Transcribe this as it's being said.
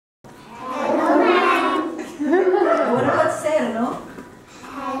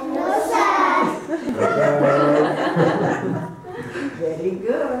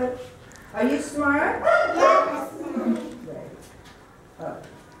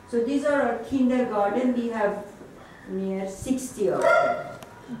So these are our kindergarten. We have near 60 of them.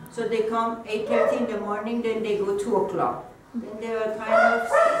 So they come 8:30 in the morning, then they go 2 o'clock. Then they are kind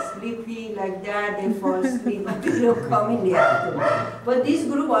of sleepy like that, they fall asleep and they don't come in the afternoon. But this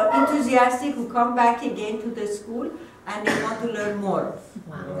group are enthusiastic who come back again to the school and they want to learn more.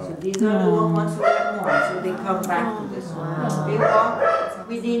 Wow. So these are the ones who want to learn more, so they come back to the school. Wow. They walk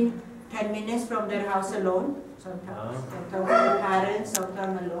within 10 minutes from their house alone. Sometimes their parents,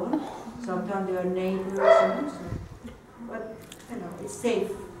 sometimes alone, sometimes their neighbors. But you know, it's safe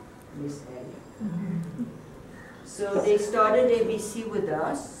in this area. So they started ABC with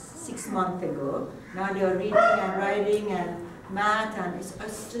us 6 months ago. Now they are reading and writing and math, and it's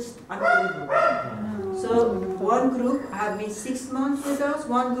just unbelievable. So one group have been 6 months with us,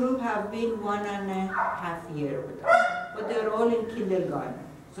 one group have been 1.5 years with us. But they're all in kindergarten.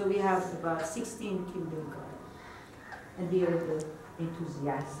 So we have about 16 kindergarten. And they are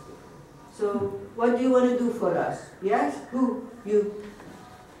enthusiastic. So what do you want to do for us? Yes? Who? You?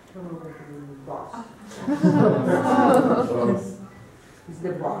 Boss. He's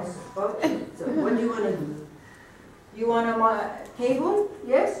the boss. Okay. So what do you want to do? You want a table?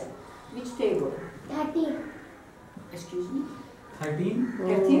 Yes? Which table? 13. Excuse me? 13?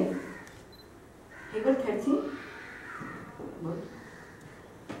 13? Table 13? What?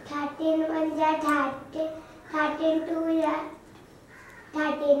 13 1 ja 13, 13 2 ja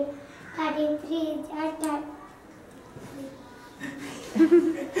 13, 13 3 ja 13.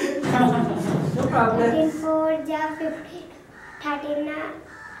 No problem. 13 4 ja 15,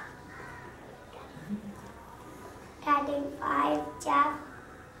 13 5 ja.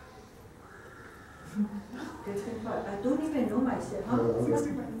 I don't even know myself. Huh?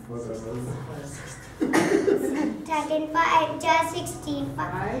 13 5 ja 65,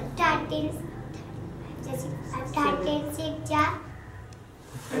 13 6 ja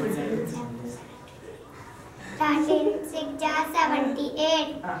 13 6 ja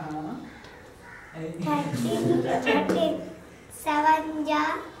 78, 13 7 ja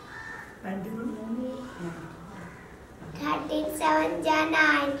 13 7 ja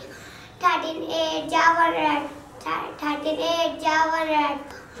 9, 13 8 ja 100, 13 8 ja 100,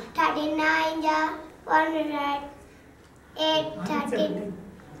 39 ja 100, 8 13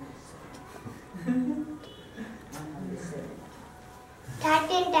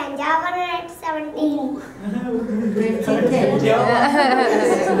 13 10 ja 117. 13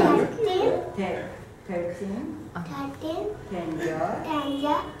 13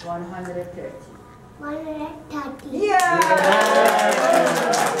 ja 130. 130. Yeah!